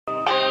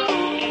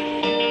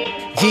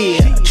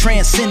Yeah,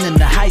 transcending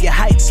the higher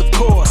heights, of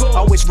course.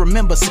 Always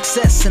remember,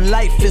 success in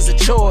life is a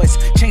choice.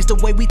 Change the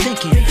way we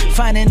thinking,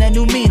 finding a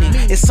new meaning.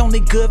 It's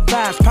only good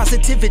vibes,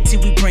 positivity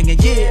we bringing.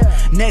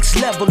 Yeah, next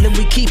level and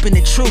we keeping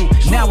it true.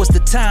 Now is the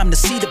time to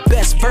see the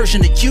best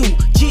version of you.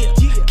 Yeah,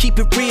 keep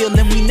it real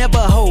and we never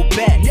hold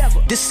back.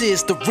 This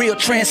is the Real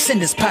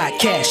Transcendence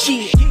Podcast.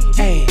 Yeah,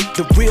 hey,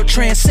 the Real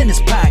Transcendence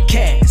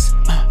Podcast.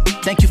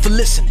 Thank you for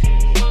listening.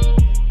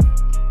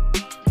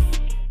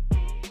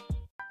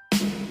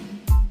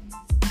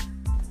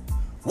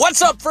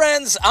 What's up,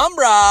 friends? I'm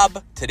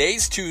Rob.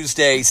 Today's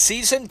Tuesday,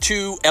 Season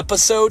 2,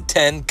 Episode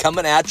 10,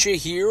 coming at you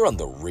here on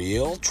the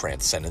Real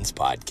Transcendence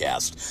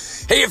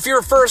Podcast. Hey, if you're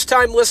a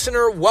first-time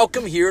listener,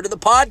 welcome here to the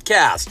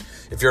podcast.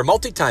 If you're a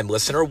multi-time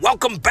listener,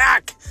 welcome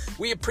back.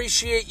 We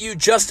appreciate you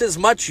just as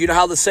much. You know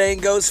how the saying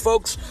goes,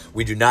 folks?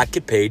 We do not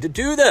get paid to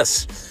do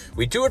this.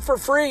 We do it for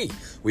free.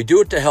 We do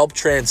it to help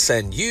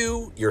transcend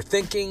you, your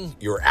thinking,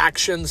 your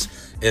actions,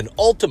 and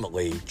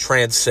ultimately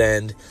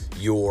transcend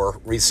your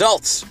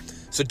results.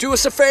 So do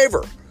us a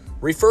favor,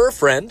 refer a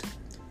friend,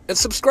 and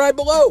subscribe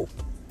below.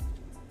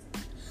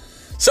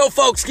 So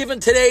folks, given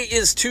today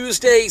is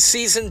Tuesday,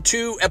 Season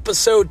 2,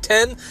 Episode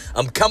 10,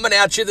 I'm coming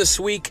at you this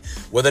week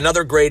with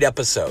another great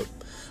episode.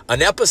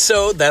 An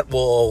episode that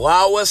will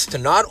allow us to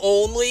not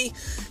only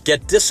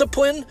get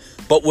discipline,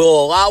 but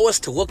will allow us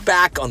to look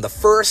back on the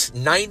first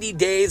 90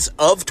 days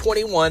of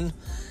 21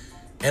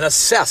 and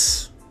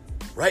assess,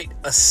 right?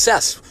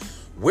 Assess,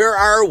 where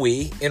are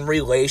we in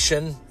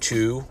relation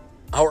to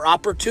our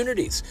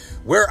opportunities?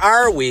 Where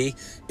are we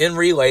in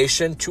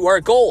relation to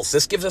our goals?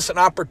 This gives us an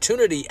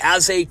opportunity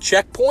as a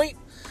checkpoint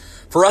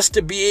for us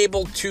to be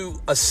able to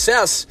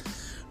assess,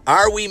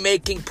 are we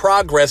making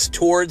progress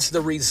towards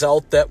the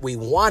result that we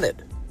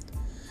wanted?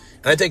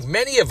 And I think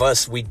many of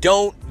us, we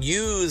don't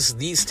use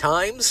these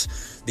times,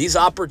 these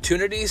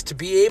opportunities to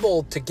be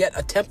able to get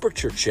a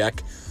temperature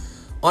check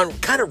on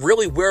kind of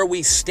really where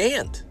we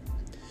stand.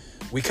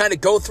 We kind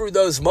of go through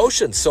those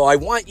motions. So I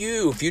want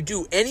you, if you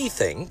do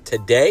anything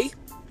today,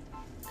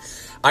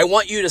 I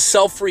want you to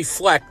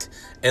self-reflect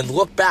and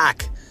look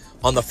back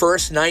on the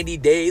first 90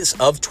 days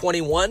of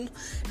 21,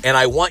 and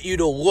I want you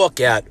to look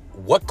at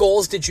what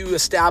goals did you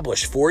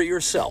establish for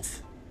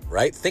yourself,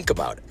 right? Think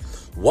about it.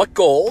 What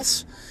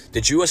goals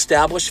did you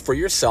establish for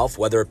yourself,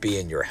 whether it be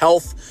in your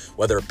health,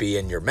 whether it be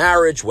in your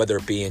marriage, whether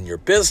it be in your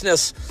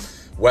business,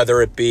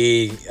 whether it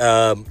be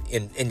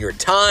in your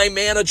time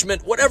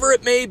management, whatever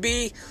it may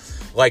be.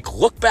 Like,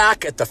 look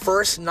back at the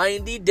first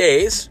 90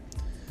 days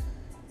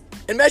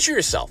and measure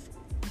yourself.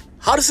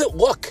 How does it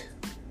look?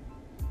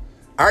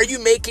 Are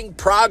you making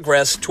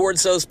progress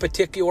towards those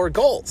particular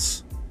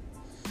goals?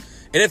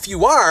 And if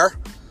you are,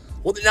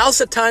 well, now's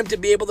the time to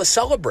be able to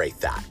celebrate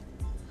that,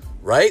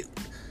 right?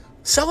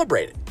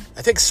 Celebrate it.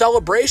 I think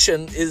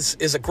celebration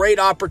is a great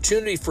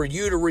opportunity for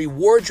you to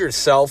reward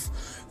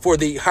yourself for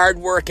the hard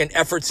work and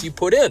efforts you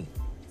put in.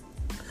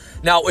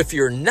 Now, if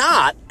you're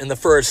not in the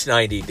first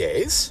 90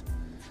 days,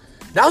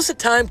 now's the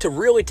time to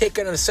really take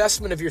an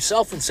assessment of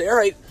yourself and say, all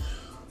right,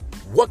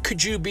 what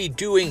could you be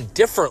doing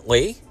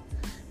differently?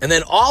 And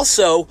then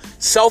also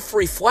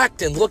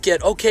self-reflect and look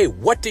at, okay,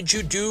 what did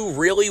you do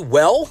really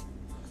well,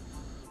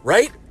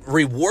 right?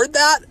 Reward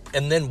that,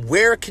 and then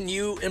where can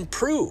you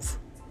improve?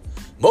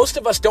 Most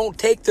of us don't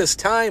take this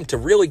time to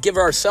really give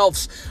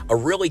ourselves a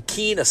really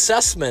keen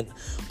assessment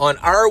on,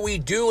 are we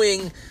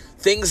doing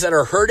things that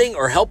are hurting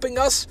or helping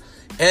us?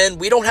 And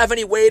we don't have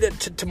any way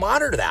to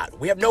monitor that.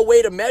 We have no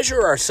way to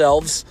measure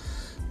ourselves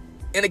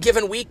in a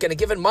given week, in a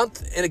given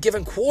month, in a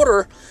given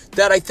quarter,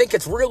 that I think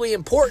it's really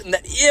important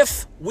that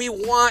if we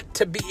want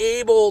to be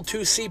able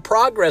to see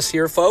progress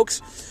here,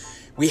 folks,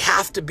 we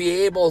have to be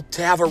able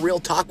to have a real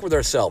talk with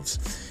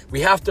ourselves.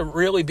 We have to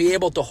really be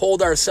able to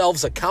hold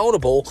ourselves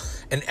accountable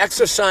and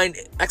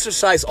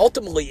exercise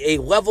ultimately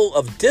a level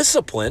of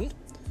discipline,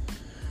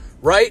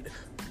 right,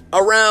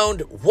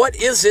 around what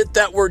is it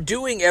that we're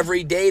doing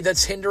every day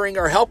that's hindering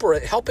or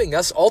helping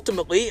us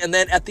ultimately, and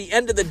then at the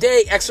end of the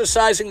day,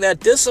 exercising that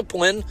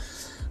discipline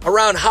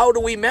around how do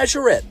we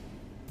measure it?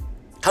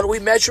 How do we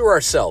measure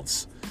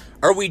ourselves?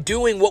 Are we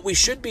doing what we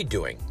should be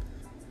doing?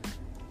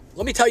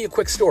 Let me tell you a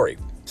quick story.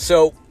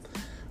 So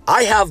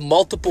I have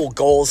multiple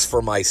goals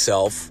for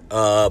myself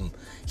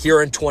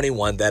here in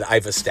 21 that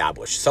I've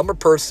established. Some are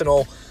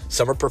personal,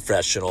 some are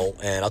professional,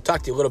 and I'll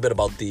talk to you a little bit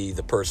about the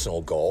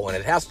personal goal, and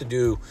it has to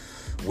do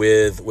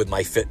with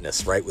my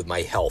fitness, right, with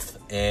my health.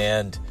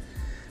 And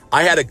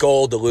I had a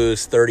goal to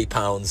lose 30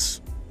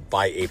 pounds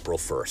by April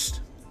 1st.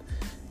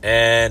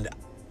 And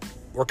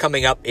we're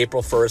coming up.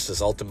 April 1st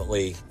is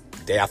ultimately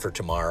the day after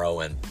tomorrow,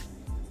 and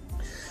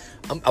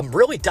I'm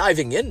really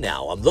diving in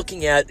now. I'm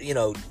looking at,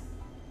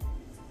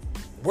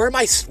 where am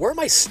I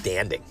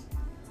standing?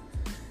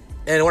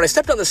 And when I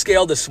stepped on the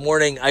scale this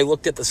morning, I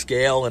looked at the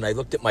scale and I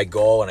looked at my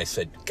goal and I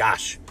said,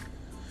 gosh,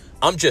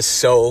 I'm just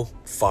so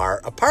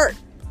far apart.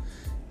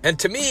 And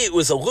to me, it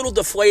was a little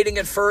deflating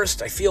at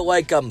first. I feel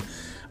like I'm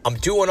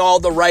doing all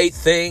the right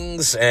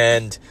things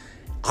and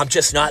I'm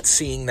just not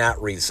seeing that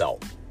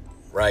result,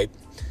 right?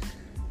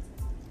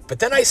 But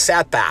then I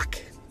sat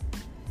back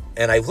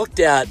And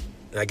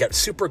I got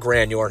super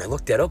granular, and I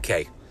looked at,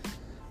 okay,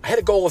 I had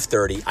a goal of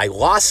 30. I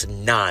lost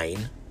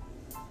 9.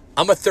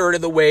 I'm a third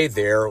of the way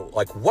there.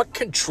 Like, what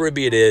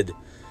contributed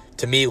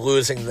to me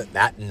losing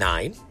that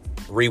 9?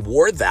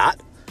 Reward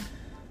that.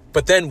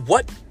 But then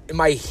what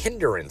my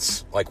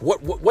hindrance? Like,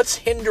 what's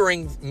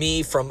hindering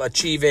me from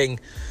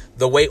achieving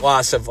the weight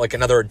loss of like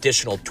another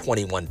additional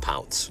 21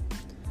 pounds?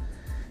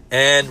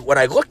 And when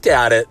I looked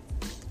at it,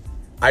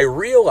 I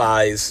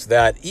realized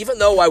that even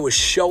though I was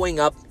showing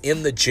up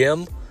in the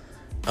gym,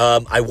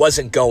 I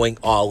wasn't going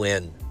all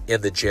in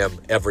the gym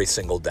every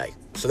single day.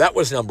 So that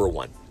was number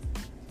one.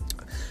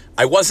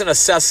 I wasn't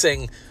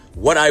assessing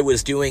what I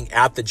was doing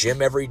at the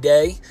gym every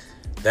day,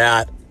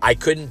 that I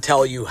couldn't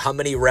tell you how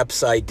many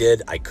reps I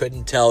did. I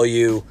couldn't tell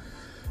you,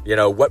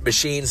 what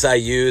machines I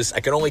used. I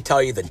could only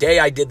tell you the day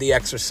I did the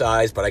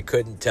exercise, but I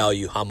couldn't tell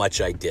you how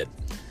much I did.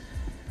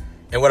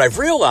 And what I've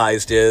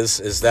realized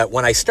is that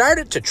when I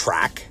started to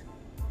track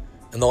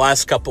in the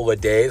last couple of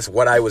days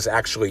what I was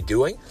actually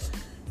doing,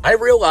 I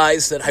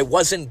realized that I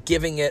wasn't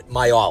giving it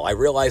my all. I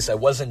realized I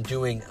wasn't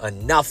doing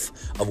enough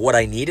of what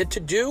I needed to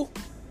do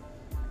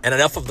and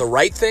enough of the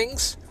right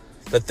things,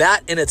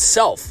 that in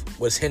itself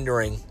was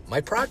hindering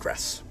my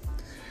progress.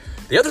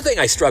 The other thing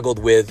I struggled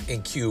with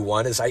in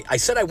Q1 is I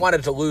said I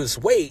wanted to lose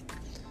weight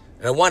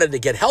and I wanted to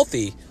get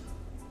healthy,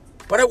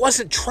 but I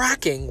wasn't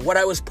tracking what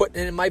I was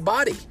putting in my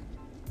body.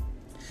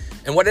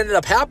 And what ended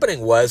up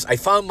happening was I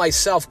found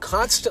myself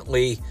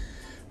constantly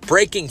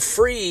breaking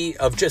free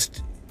of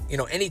just,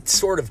 any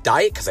sort of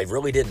diet, because I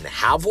really didn't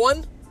have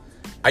one.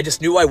 I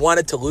just knew I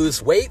wanted to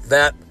lose weight,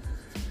 that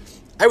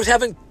I was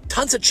having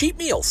tons of cheat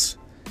meals,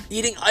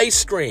 eating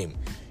ice cream,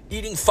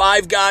 eating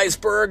Five Guys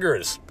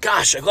burgers.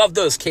 Gosh, I love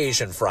those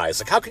Cajun fries.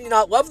 Like, how can you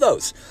not love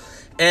those?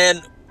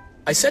 And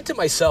I said to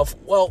myself,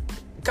 well,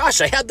 gosh,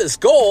 I had this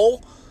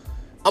goal.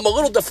 I'm a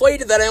little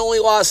deflated that I only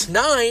lost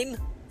 9.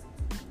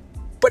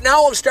 But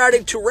now I'm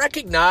starting to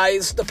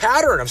recognize the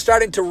pattern. I'm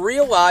starting to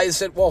realize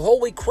that, well,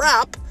 holy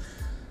crap,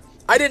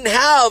 I didn't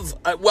have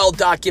a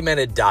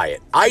well-documented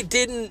diet. I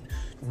didn't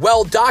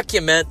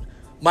well-document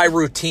my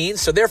routine,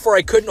 so therefore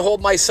I couldn't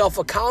hold myself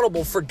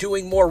accountable for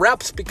doing more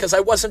reps because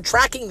I wasn't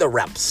tracking the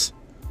reps.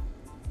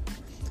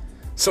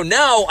 So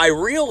now I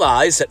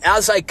realize that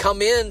as I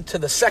come into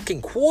the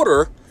second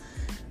quarter,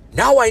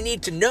 now I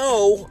need to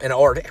know,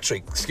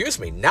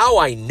 now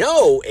I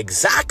know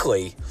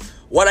exactly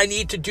what I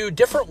need to do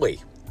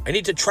differently. I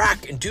need to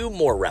track and do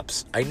more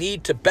reps. I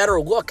need to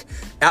better look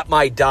at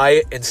my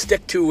diet and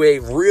stick to a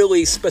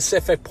really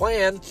specific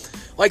plan,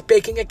 like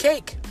baking a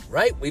cake,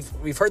 right?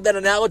 We've heard that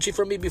analogy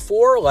from me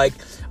before, like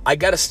I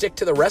got to stick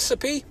to the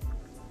recipe.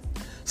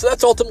 So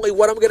that's ultimately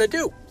what I'm going to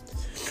do.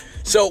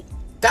 So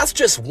that's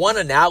just one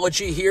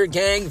analogy here,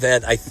 gang,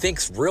 that I think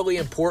is really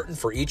important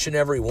for each and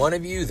every one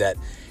of you, that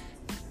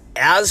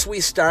as we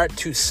start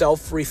to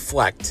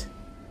self-reflect,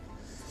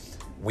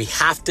 we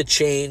have to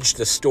change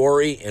the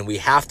story and we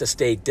have to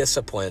stay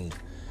disciplined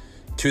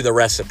to the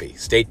recipe.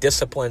 Stay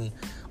disciplined,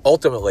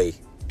 ultimately,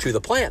 to the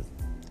plan.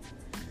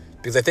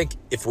 Because I think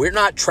if we're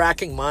not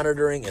tracking,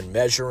 monitoring, and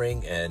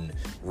measuring and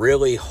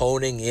really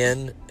honing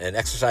in and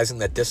exercising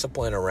that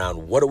discipline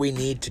around what do we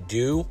need to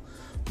do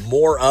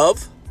more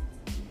of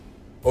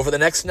over the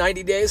next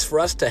 90 days for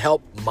us to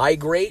help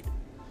migrate,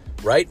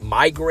 right?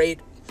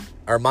 Migrate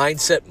our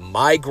mindset,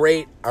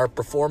 migrate our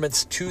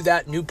performance to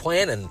that new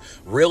plan and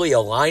really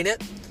align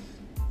it,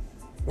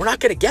 we're not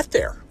going to get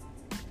there.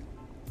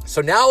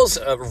 So now's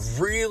a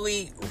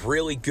really,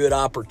 really good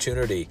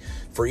opportunity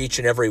for each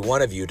and every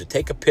one of you to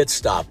take a pit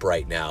stop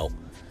right now,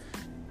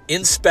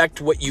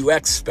 inspect what you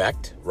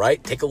expect,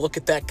 right? Take a look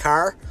at that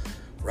car,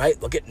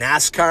 right? Look at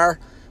NASCAR.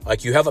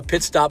 Like, you have a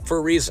pit stop for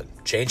a reason.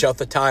 Change out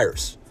the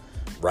tires,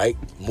 right?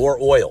 More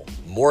oil,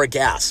 more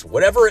gas,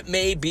 whatever it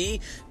may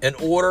be, in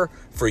order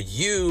for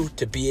you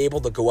to be able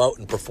to go out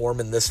and perform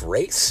in this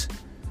race.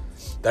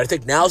 But I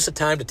think now's the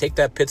time to take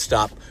that pit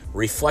stop,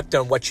 reflect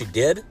on what you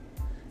did,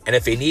 and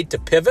if you need to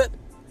pivot,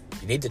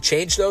 you need to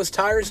change those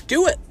tires,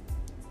 do it.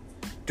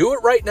 Do it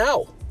right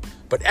now.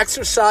 But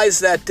exercise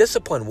that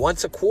discipline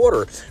once a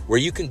quarter where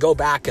you can go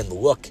back and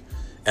look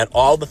at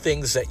all the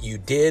things that you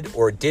did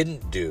or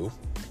didn't do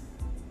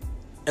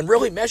and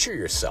really measure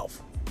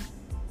yourself.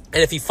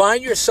 And if you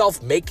find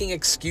yourself making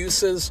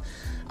excuses,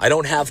 I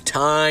don't have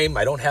time,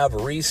 I don't have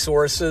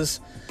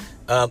resources,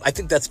 I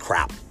think that's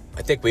crap.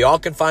 I think we all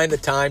can find the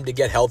time to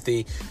get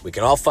healthy. We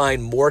can all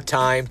find more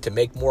time to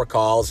make more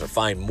calls or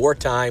find more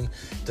time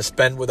to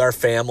spend with our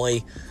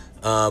family.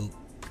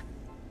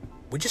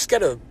 We just got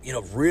to,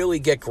 really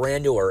get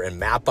granular and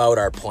map out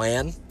our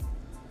plan,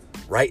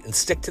 right? And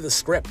stick to the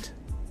script,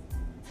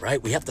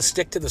 right? We have to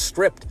stick to the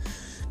script,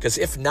 because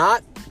if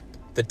not,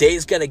 the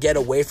day's going to get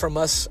away from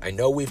us. I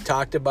know we've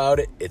talked about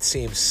it. It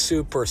seems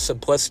super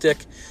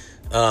simplistic,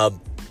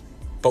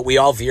 but we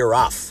all veer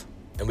off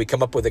and we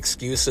come up with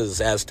excuses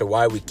as to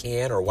why we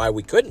can or why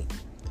we couldn't.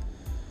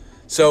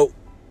 So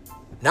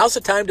now's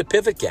the time to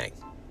pivot, gang.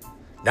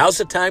 Now's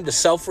the time to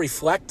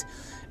self-reflect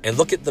and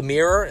look at the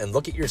mirror and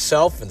look at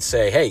yourself and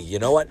say, hey, you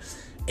know what?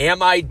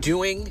 Am I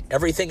doing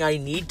everything I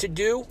need to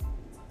do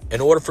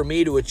in order for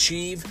me to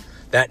achieve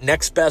that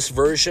next best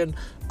version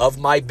of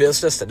my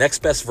business, the next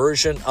best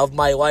version of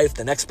my life,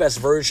 the next best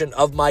version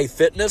of my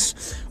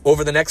fitness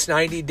over the next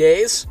 90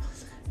 days.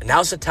 And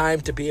now's the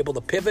time to be able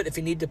to pivot if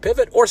you need to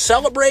pivot, or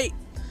celebrate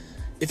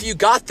if you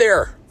got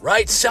there,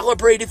 right?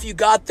 Celebrate if you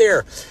got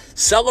there.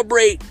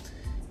 Celebrate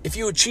if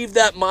you achieved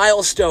that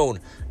milestone,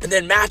 and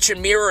then match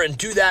and mirror and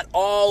do that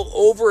all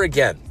over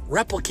again.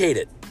 Replicate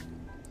it,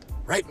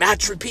 right?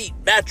 Match, repeat,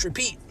 match,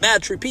 repeat,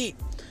 match, repeat,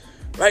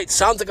 right?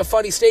 Sounds like a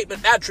funny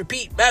statement. Match,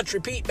 repeat, match,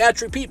 repeat,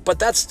 match, repeat. But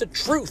that's the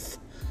truth.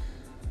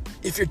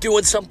 If you're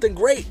doing something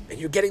great and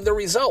you're getting the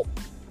result.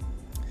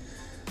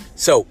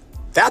 So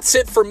that's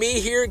it for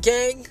me here,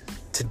 gang.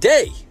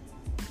 Today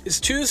is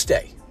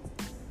Tuesday.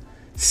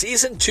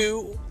 Season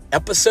 2,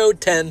 Episode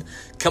 10,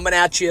 coming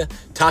at you,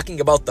 talking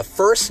about the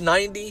first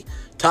 90,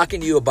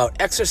 talking to you about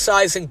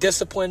exercising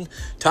discipline,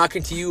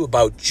 talking to you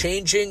about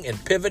changing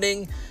and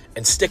pivoting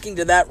and sticking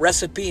to that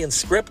recipe and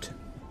script.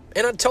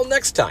 And until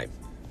next time,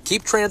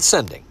 keep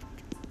transcending.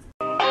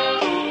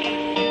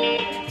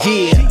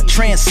 Yeah,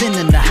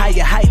 transcending the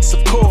higher heights,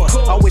 of course.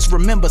 Always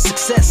remember,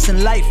 success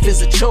in life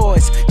is a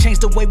choice. Change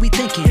the way we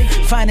thinking,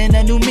 finding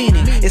a new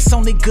meaning. It's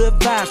only good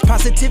vibes,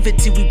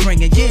 positivity we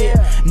bringing. Yeah,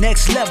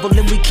 next level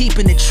and we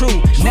keeping it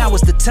true. Now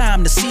is the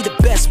time to see the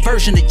best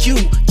version of you.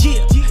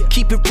 Yeah,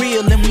 keep it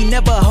real and we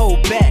never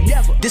hold back.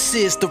 This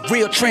is the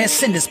Real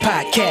Transcendence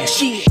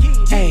Podcast. Yeah,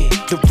 hey,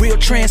 the Real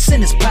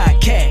Transcendence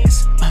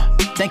Podcast.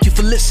 Thank you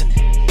for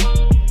listening.